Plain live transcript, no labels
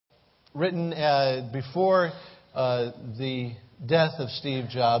written before the death of Steve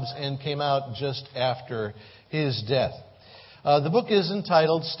Jobs and came out just after his death. The book is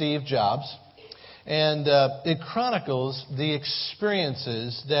entitled Steve Jobs, and it chronicles the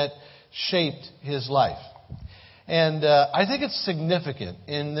experiences that shaped his life. And I think it's significant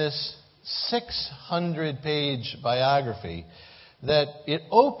in this 600-page biography that it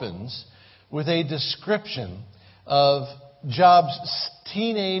opens with a description of Jobs'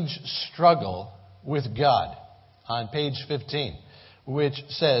 teenage struggle with God on page 15, which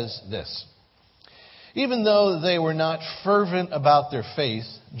says this: even though they were not fervent about their faith,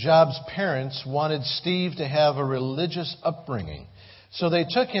 Jobs' parents wanted Steve to have a religious upbringing, so they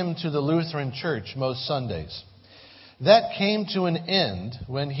took him to the Lutheran church most Sundays. That came to an end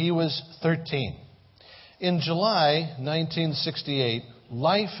when he was 13. In July 1968,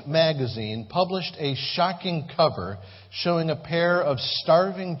 Life magazine published a shocking cover showing a pair of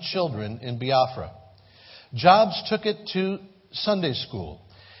starving children in Biafra. Jobs took it to Sunday school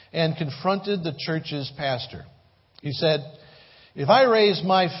and confronted the church's pastor. He said, "If I raise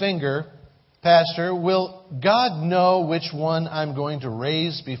my finger, Pastor, will God know which one I'm going to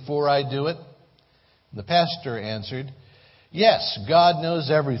raise before I do it?" The pastor answered, "Yes, God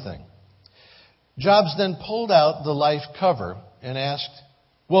knows everything." Jobs then pulled out the Life cover and asked,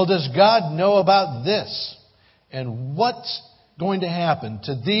 "Well, does God know about this? And what's going to happen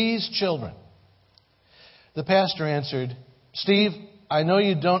to these children?" The pastor answered, "Steve, I know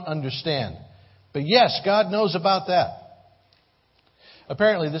you don't understand, but yes, God knows about that."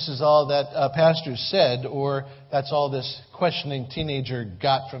 Apparently, this is all that pastor said, or that's all this questioning teenager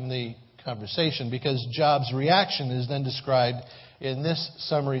got from the conversation, because Jobs' reaction is then described in this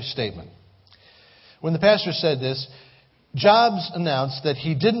summary statement. When the pastor said this, Jobs announced that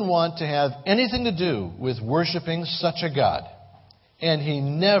he didn't want to have anything to do with worshiping such a God, and he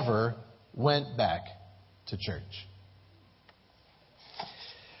never went back to church.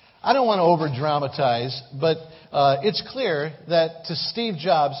 I don't want to over-dramatize, but it's clear that to Steve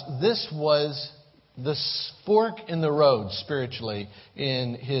Jobs, this was the fork in the road spiritually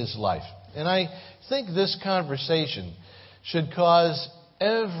in his life. And I think this conversation should cause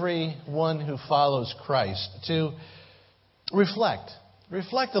everyone who follows Christ to reflect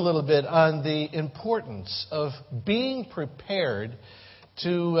a little bit on the importance of being prepared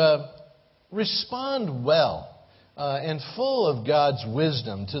to respond well and full of God's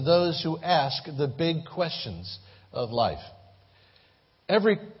wisdom to those who ask the big questions of life.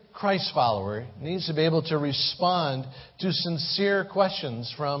 Every Christ follower needs to be able to respond to sincere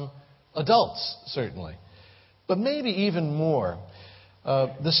questions from adults, certainly. But maybe even more,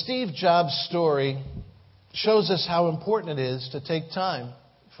 the Steve Jobs story shows us how important it is to take time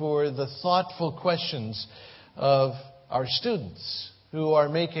for the thoughtful questions of our students who are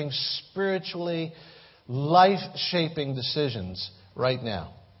making spiritually life-shaping decisions right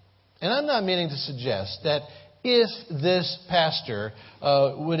now. And I'm not meaning to suggest that if this pastor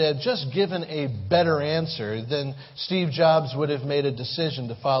would have just given a better answer, then Steve Jobs would have made a decision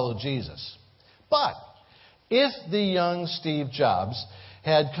to follow Jesus. But if the young Steve Jobs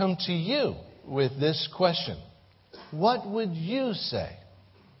had come to you with this question, what would you say?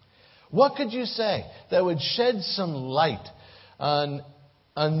 What could you say that would shed some light on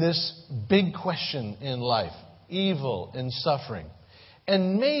this big question in life, evil and suffering,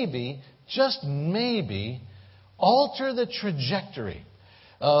 and maybe, just maybe, alter the trajectory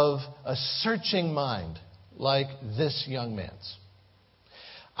of a searching mind like this young man's?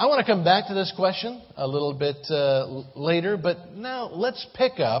 I want to come back to this question a little bit later, but now let's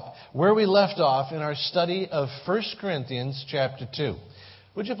pick up where we left off in our study of 1 Corinthians chapter 2.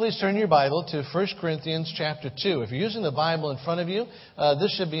 Would you please turn your Bible to 1 Corinthians chapter 2. If you're using the Bible in front of you,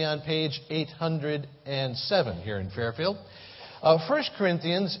 this should be on page 807 here in Fairfield. 1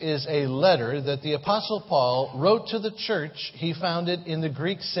 Corinthians is a letter that the Apostle Paul wrote to the church he founded in the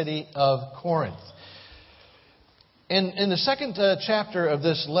Greek city of Corinth. And in the second chapter of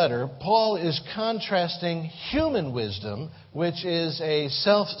this letter, Paul is contrasting human wisdom, which is a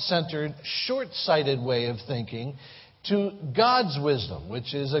self-centered, short-sighted way of thinking, to God's wisdom,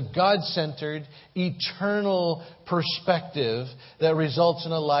 which is a God-centered, eternal perspective that results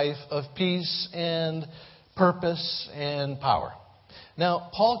in a life of peace and purpose and power. Now,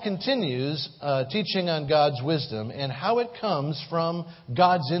 Paul continues teaching on God's wisdom and how it comes from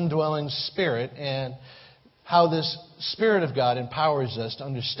God's indwelling Spirit, and how this Spirit of God empowers us to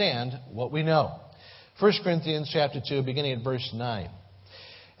understand what we know. 1 Corinthians chapter 2, beginning at verse 9.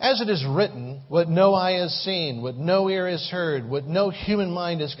 As it is written, what no eye has seen, what no ear has heard, what no human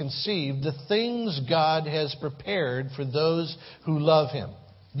mind has conceived, the things God has prepared for those who love Him.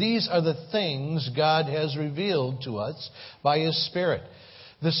 These are the things God has revealed to us by His Spirit.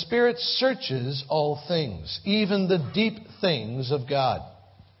 The Spirit searches all things, even the deep things of God.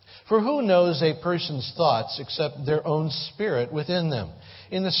 For who knows a person's thoughts except their own spirit within them?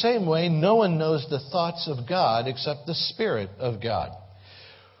 In the same way, no one knows the thoughts of God except the Spirit of God.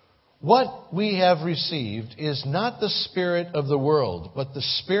 What we have received is not the spirit of the world, but the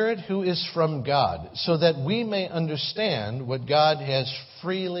Spirit who is from God, so that we may understand what God has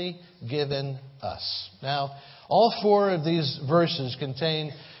freely given us. Now, all four of these verses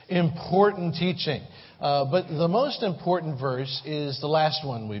contain important teaching. But the most important verse is the last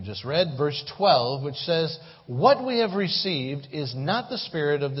one we've just read, verse 12, which says, "What we have received is not the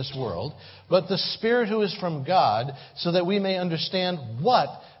spirit of this world, but the Spirit who is from God, so that we may understand what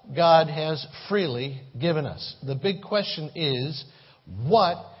God has freely given us." The big question is,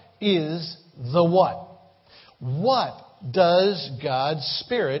 what is the what? What does God's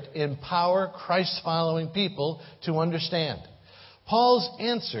Spirit empower Christ-following people to understand? Paul's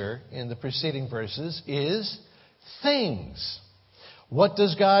answer in the preceding verses is things. What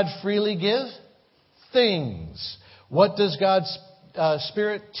does God freely give? Things. What does God's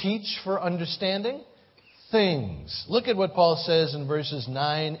Spirit teach for understanding? Things. Look at what Paul says in verses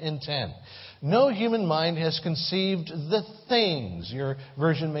 9 and 10. No human mind has conceived the things. Your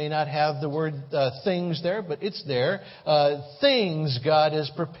version may not have the word things there, but it's there. Things God has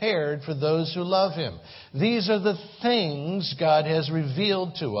prepared for those who love Him. These are the things God has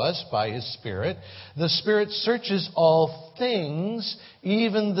revealed to us by His Spirit. The Spirit searches all things,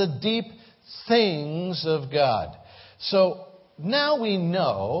 even the deep things of God. So now we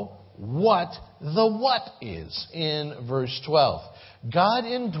know what the what is in verse 12. God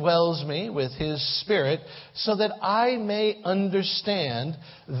indwells me with His Spirit so that I may understand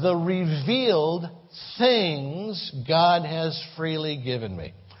the revealed things God has freely given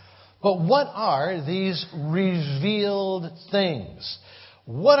me. But what are these revealed things?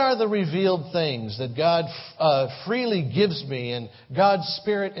 What are the revealed things that God freely gives me and God's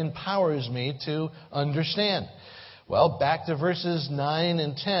Spirit empowers me to understand? Well, back to verses 9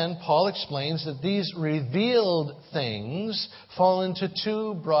 and 10, Paul explains that these revealed things fall into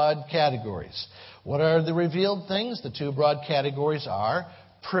two broad categories. What are the revealed things? The two broad categories are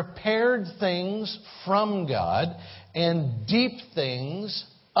prepared things from God and deep things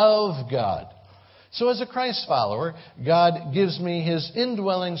of God. So as a Christ follower, God gives me His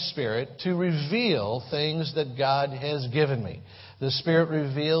indwelling Spirit to reveal things that God has given me. The Spirit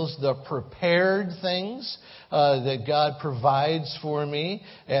reveals the prepared things that God provides for me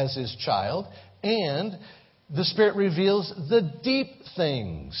as His child. And the Spirit reveals the deep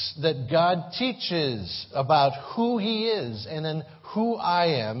things that God teaches about who He is and then who I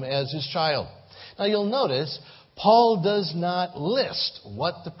am as His child. Now you'll notice Paul does not list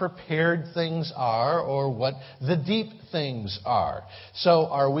what the prepared things are or what the deep things are. So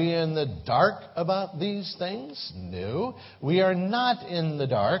are we in the dark about these things? No, we are not in the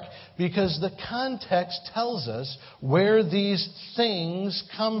dark because the context tells us where these things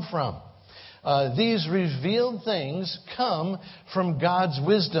come from. These revealed things come from God's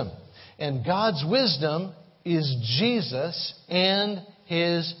wisdom. And God's wisdom is Jesus and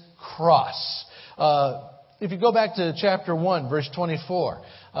His cross. If you go back to chapter 1, verse 24,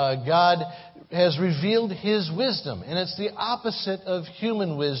 God has revealed His wisdom, and it's the opposite of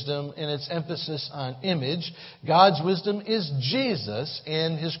human wisdom in its emphasis on image. God's wisdom is Jesus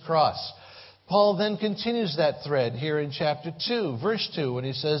and His cross. Paul then continues that thread here in chapter 2, verse 2, when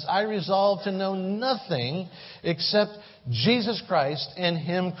he says, "I resolve to know nothing except Jesus Christ and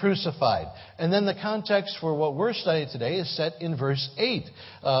Him crucified." And then the context for what we're studying today is set in verse 8,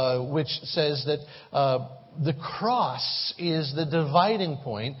 which says that the cross is the dividing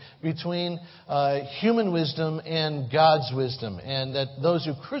point between human wisdom and God's wisdom. And that those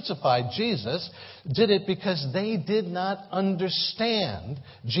who crucified Jesus did it because they did not understand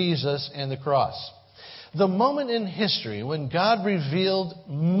Jesus and the cross. The moment in history when God revealed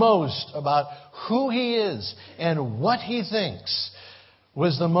most about who He is and what He thinks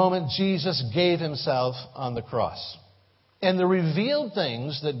was the moment Jesus gave Himself on the cross. And the revealed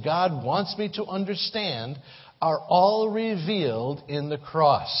things that God wants me to understand are all revealed in the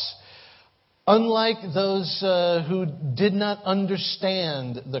cross. Unlike those who did not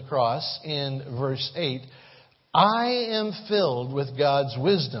understand the cross in verse 8, I am filled with God's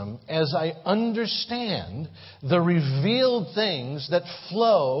wisdom as I understand the revealed things that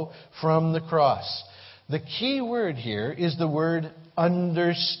flow from the cross. The key word here is the word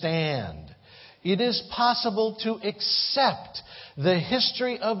understand. It is possible to accept the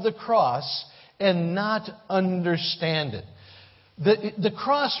history of the cross and not understand it. The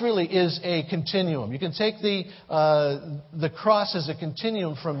cross really is a continuum. You can take the cross as a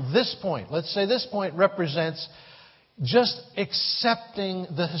continuum from this point. Let's say this point represents just accepting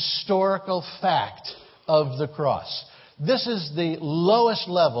the historical fact of the cross. This is the lowest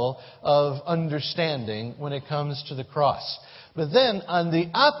level of understanding when it comes to the cross. But then on the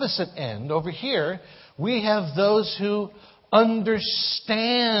opposite end, over here, we have those who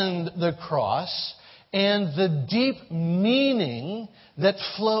understand the cross and the deep meaning that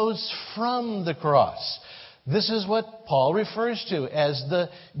flows from the cross. This is what Paul refers to as the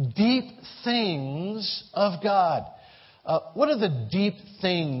deep things of God. What are the deep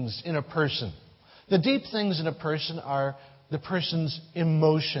things in a person? The deep things in a person are the person's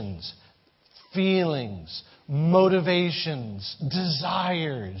emotions, feelings, motivations,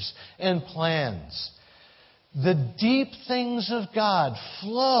 desires, and plans. The deep things of God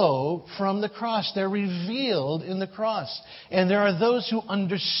flow from the cross. They're revealed in the cross. And there are those who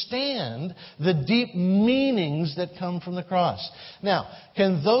understand the deep meanings that come from the cross. Now,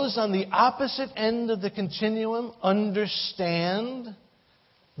 can those on the opposite end of the continuum understand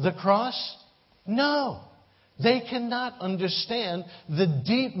the cross? No. They cannot understand the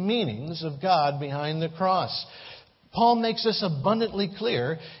deep meanings of God behind the cross. Paul makes this abundantly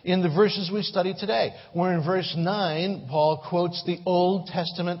clear in the verses we studied today, where in verse 9, Paul quotes the Old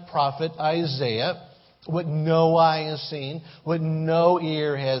Testament prophet Isaiah, what no eye has seen, what no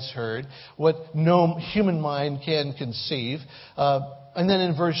ear has heard, what no human mind can conceive. And then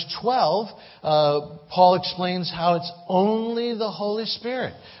in verse 12, Paul explains how it's only the Holy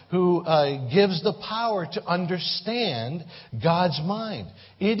Spirit who gives the power to understand God's mind.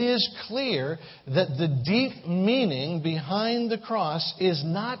 It is clear that the deep meaning behind the cross is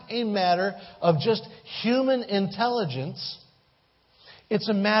not a matter of just human intelligence. It's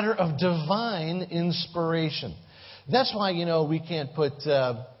a matter of divine inspiration. That's why, we can't put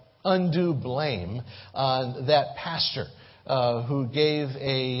undue blame on that pastor who gave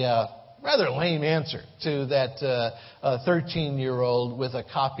a rather lame answer to that 13-year-old with a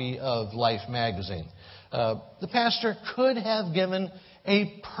copy of Life magazine. The pastor could have given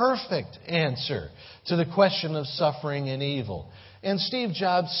a perfect answer to the question of suffering and evil. And Steve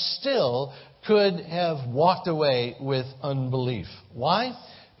Jobs still could have walked away with unbelief. Why?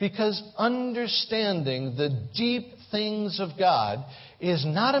 Because understanding the deep things of God is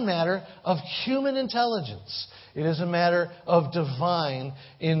not a matter of human intelligence. It is a matter of divine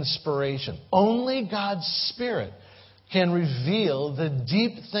inspiration. Only God's Spirit can reveal the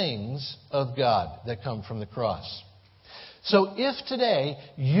deep things of God that come from the cross. So if today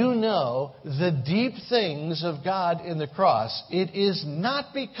you know the deep things of God in the cross, it is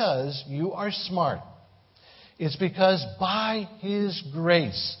not because you are smart. It's because by His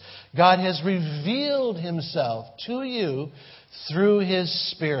grace, God has revealed Himself to you through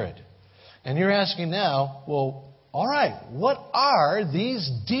His Spirit. And you're asking now, well, all right, what are these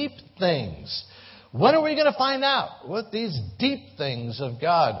deep things? When are we going to find out what these deep things of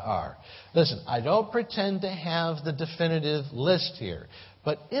God are? Listen, I don't pretend to have the definitive list here,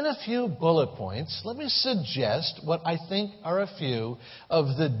 but in a few bullet points, let me suggest what I think are a few of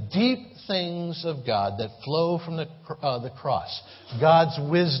the deep things of God that flow from the cross, God's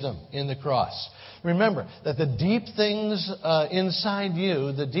wisdom in the cross. Remember that the deep things inside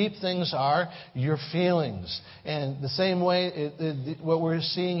you, the deep things are your feelings. And the same way, what we're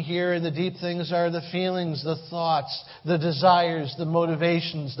seeing here, the deep things are the feelings, the thoughts, the desires, the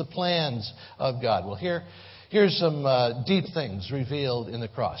motivations, the plans of God. Well, here's some deep things revealed in the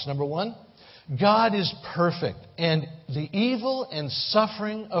cross. Number one, God is perfect, and the evil and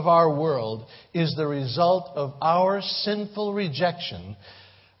suffering of our world is the result of our sinful rejection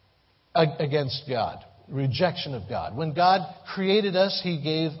against God, rejection of God. When God created us, He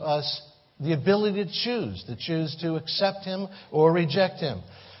gave us the ability to choose to accept Him or reject Him.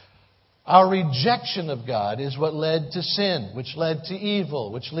 Our rejection of God is what led to sin, which led to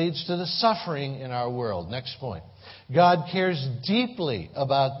evil, which leads to the suffering in our world. Next point. God cares deeply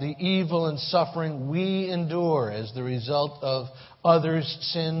about the evil and suffering we endure as the result of others'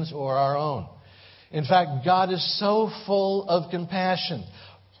 sins or our own. In fact, God is so full of compassion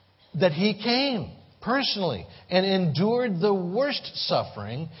that He came personally and endured the worst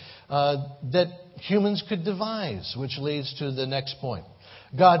suffering that humans could devise, which leads to the next point.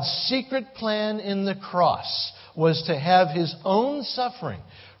 God's secret plan in the cross was to have His own suffering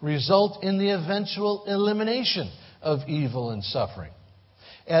result in the eventual elimination of evil and suffering.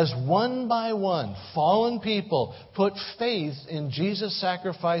 As one by one, fallen people put faith in Jesus'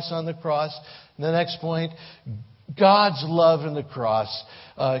 sacrifice on the cross, the next point, God's love in the cross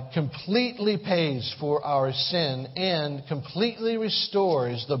completely pays for our sin and completely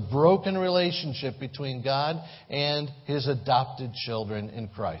restores the broken relationship between God and His adopted children in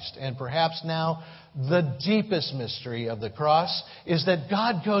Christ. And perhaps now the deepest mystery of the cross is that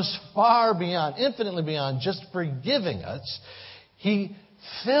God goes far beyond, infinitely beyond just forgiving us. He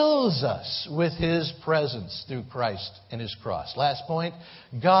fills us with His presence through Christ and His cross. Last point,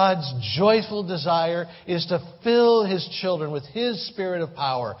 God's joyful desire is to fill His children with His Spirit of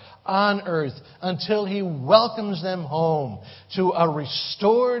power on earth until He welcomes them home to a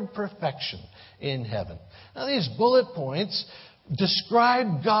restored perfection in heaven. Now, these bullet points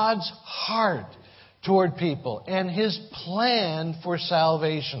describe God's heart toward people and His plan for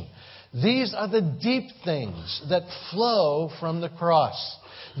salvation. These are the deep things that flow from the cross.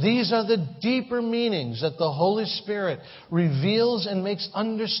 These are the deeper meanings that the Holy Spirit reveals and makes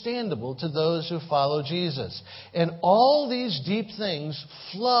understandable to those who follow Jesus. And all these deep things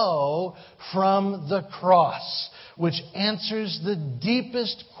flow from the cross, which answers the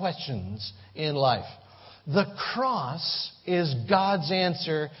deepest questions in life. The cross is God's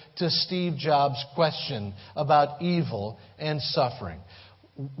answer to Steve Jobs' question about evil and suffering.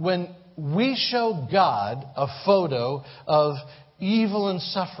 When we show God a photo of evil and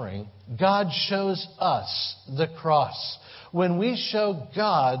suffering, God shows us the cross. When we show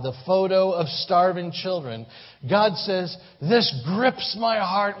God the photo of starving children, God says, "This grips my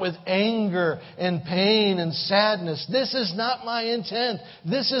heart with anger and pain and sadness. This is not my intent.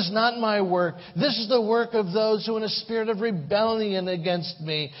 This is not my work. This is the work of those who in a spirit of rebellion against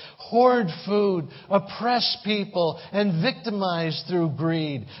me hoard food, oppress people, and victimize through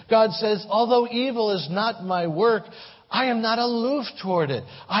greed." God says, although evil is not my work, I am not aloof toward it.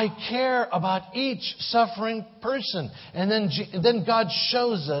 I care about each suffering person. And then God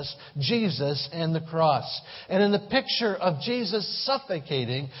shows us Jesus and the cross. And in the picture of Jesus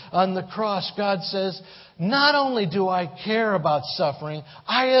suffocating on the cross, God says, not only do I care about suffering,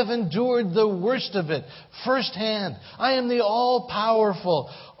 I have endured the worst of it firsthand. I am the all-powerful,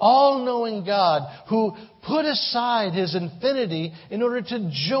 all-knowing God who put aside His infinity in order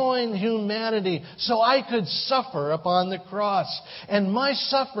to join humanity so I could suffer upon the cross. And my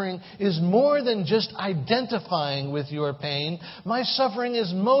suffering is more than just identifying with your pain. My suffering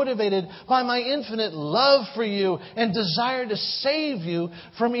is motivated by my infinite love for you and desire to save you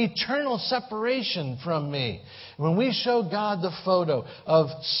from eternal separation from me. When we show God the photo of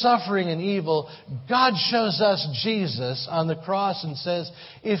suffering and evil, God shows us Jesus on the cross and says,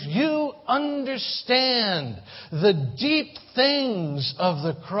 if you understand the deep things of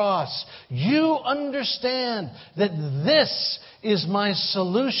the cross, you understand that this is my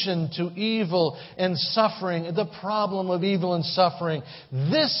solution to evil and suffering, the problem of evil and suffering.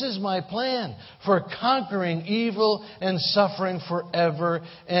 This is my plan for conquering evil and suffering forever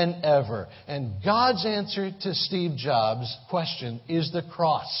and ever. And God's answer to Steve Jobs' question is the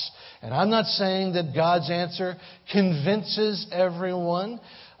cross. And I'm not saying that God's answer convinces everyone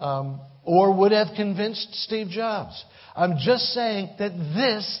or would have convinced Steve Jobs. I'm just saying that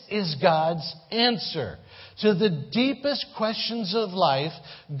this is God's answer. To the deepest questions of life,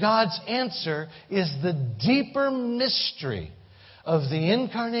 God's answer is the deeper mystery of the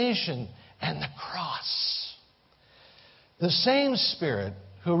incarnation and the cross. The same Spirit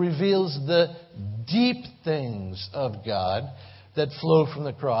who reveals the deep things of God that flow from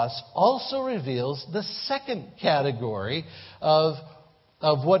the cross also reveals the second category of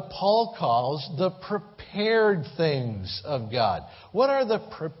what Paul calls the prepared things of God. What are the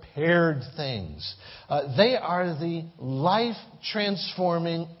prepared things? They are the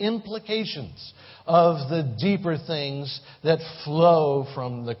life-transforming implications of the deeper things that flow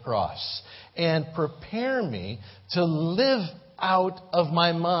from the cross and prepare me to live out of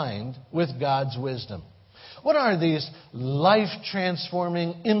my mind with God's wisdom. What are these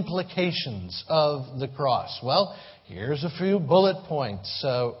life-transforming implications of the cross? Well, here's a few bullet points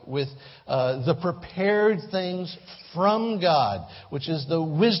with the prepared things from God, which is the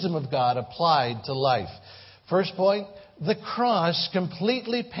wisdom of God applied to life. First point, the cross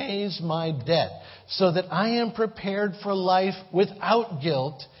completely pays my debt so that I am prepared for life without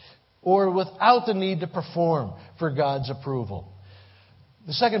guilt or without the need to perform for God's approval.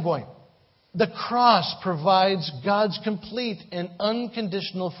 The second point, the cross provides God's complete and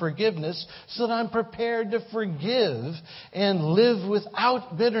unconditional forgiveness so that I'm prepared to forgive and live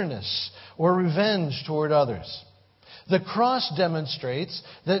without bitterness or revenge toward others. The cross demonstrates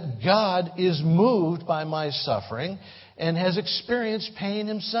that God is moved by my suffering and has experienced pain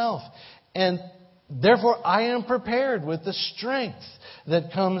Himself. And therefore, I am prepared with the strength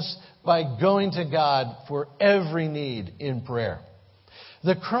that comes by going to God for every need in prayer.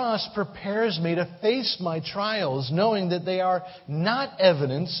 The cross prepares me to face my trials, knowing that they are not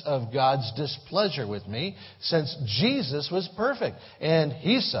evidence of God's displeasure with me, since Jesus was perfect and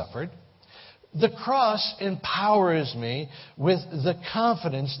He suffered. The cross empowers me with the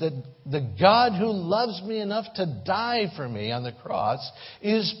confidence that the God who loves me enough to die for me on the cross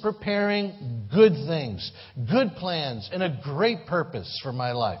is preparing good things, good plans, and a great purpose for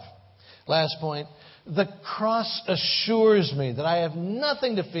my life. Last point, the cross assures me that I have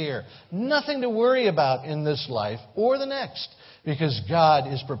nothing to fear, nothing to worry about in this life or the next, because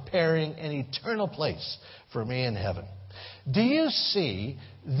God is preparing an eternal place for me in heaven. Do you see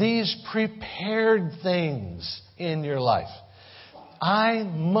these prepared things in your life? I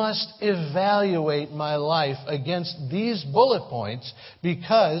must evaluate my life against these bullet points,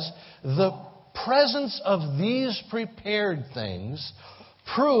 because the presence of these prepared things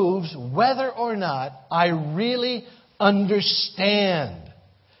proves whether or not I really understand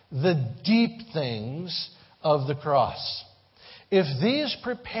the deep things of the cross. If these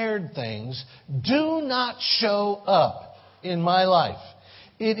prepared things do not show up in my life,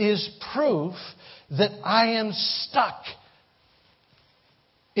 it is proof that I am stuck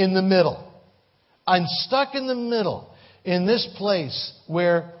in the middle. I'm stuck in the middle in this place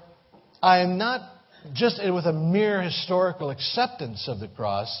where I am not just with a mere historical acceptance of the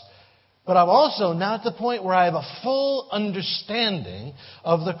cross, but I'm also not at the point where I have a full understanding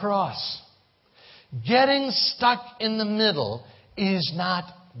of the cross. Getting stuck in the middle is not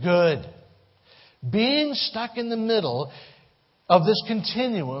good. Being stuck in the middle of this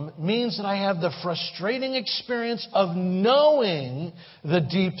continuum means that I have the frustrating experience of knowing the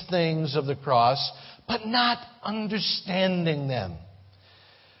deep things of the cross, but not understanding them.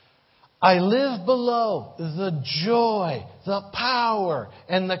 I live below the joy, the power,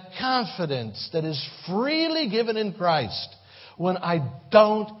 and the confidence that is freely given in Christ when I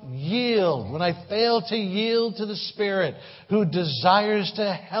don't yield, when I fail to yield to the Spirit who desires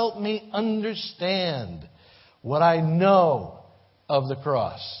to help me understand what I know of the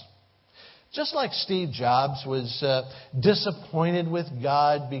cross. Just like Steve Jobs was disappointed with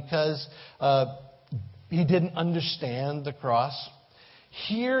God because he didn't understand the cross,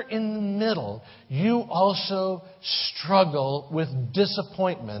 here in the middle, you also struggle with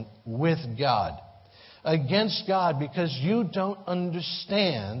disappointment with God, against God, because you don't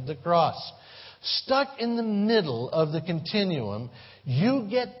understand the cross. Stuck in the middle of the continuum, you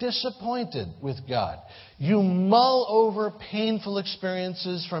get disappointed with God. You mull over painful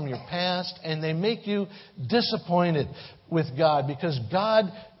experiences from your past, and they make you disappointed with God because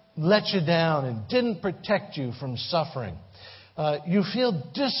God let you down and didn't protect you from suffering. You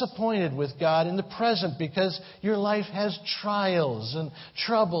feel disappointed with God in the present because your life has trials and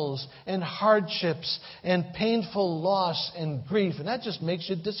troubles and hardships and painful loss and grief. And that just makes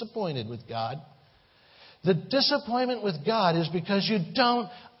you disappointed with God. The disappointment with God is because you don't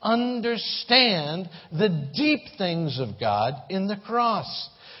understand the deep things of God in the cross.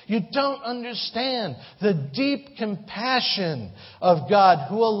 You don't understand the deep compassion of God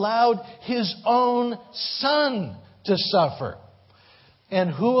who allowed His own Son to suffer,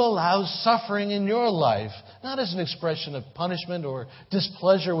 and who allows suffering in your life, not as an expression of punishment or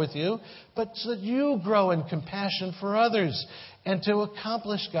displeasure with you, but so that you grow in compassion for others and to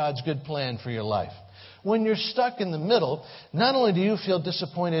accomplish God's good plan for your life. When you're stuck in the middle, not only do you feel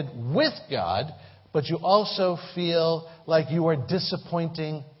disappointed with God, but you also feel like you are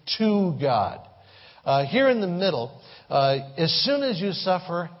disappointing to God. Here in the middle, as soon as you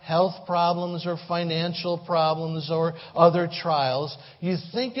suffer health problems or financial problems or other trials, you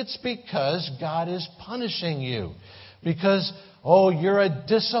think it's because God is punishing you. Because, you're a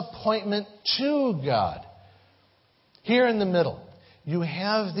disappointment to God. Here in the middle, you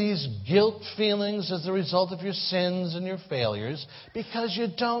have these guilt feelings as a result of your sins and your failures because you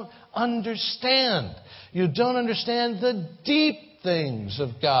don't understand. You don't understand the deep things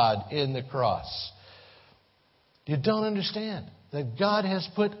of God in the cross. You don't understand that God has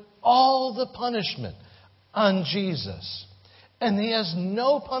put all the punishment on Jesus, and He has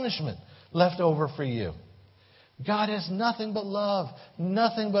no punishment left over for you. God has nothing but love,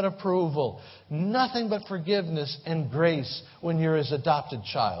 nothing but approval, nothing but forgiveness and grace when you're His adopted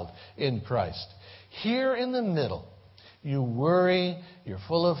child in Christ. Here in the middle, you worry, you're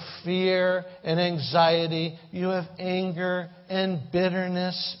full of fear and anxiety, you have anger and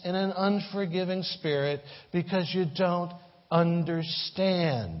bitterness and an unforgiving spirit because you don't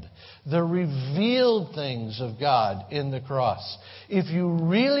understand the revealed things of God in the cross. If you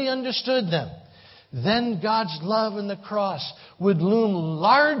really understood them, then God's love in the cross would loom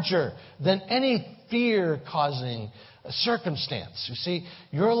larger than any fear-causing circumstance. You see,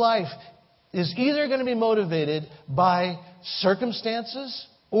 your life is either going to be motivated by circumstances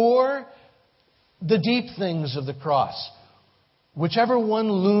or the deep things of the cross. Whichever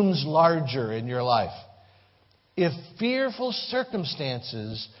one looms larger in your life. If fearful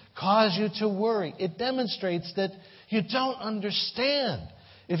circumstances cause you to worry, it demonstrates that you don't understand.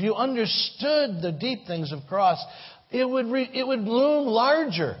 If you understood the deep things of the cross, it would loom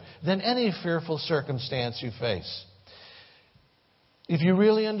larger than any fearful circumstance you face. If you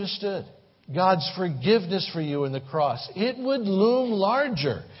really understood God's forgiveness for you in the cross, it would loom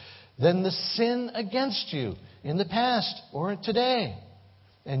larger than the sin against you in the past or today.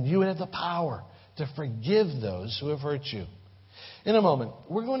 And you would have the power to forgive those who have hurt you. In a moment,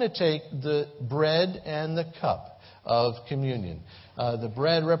 we're going to take the bread and the cup of communion. The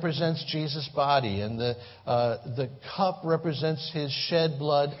bread represents Jesus' body, and the cup represents His shed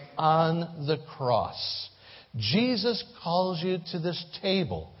blood on the cross. Jesus calls you to this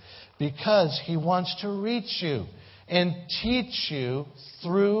table because He wants to reach you and teach you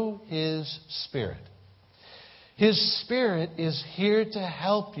through His Spirit. His Spirit is here to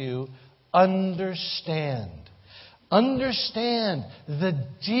help you understand. Understand the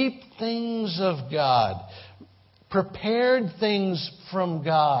deep things of God, prepared things from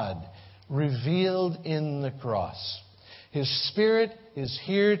God, revealed in the cross. His Spirit is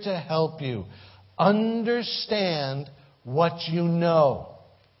here to help you understand what you know.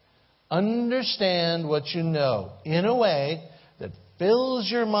 Understand what you know in a way that fills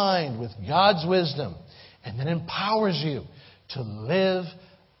your mind with God's wisdom and then empowers you to live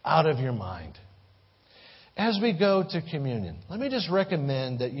out of your mind. As we go to communion, let me just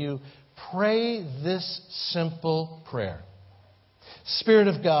recommend that you pray this simple prayer. Spirit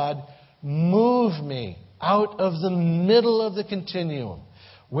of God, move me out of the middle of the continuum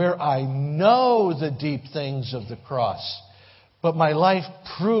where I know the deep things of the cross, but my life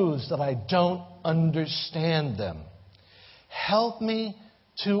proves that I don't understand them. Help me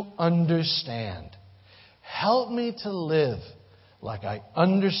to understand. Help me to live like I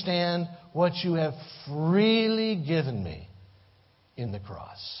understand what you have freely given me in the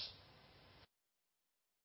cross.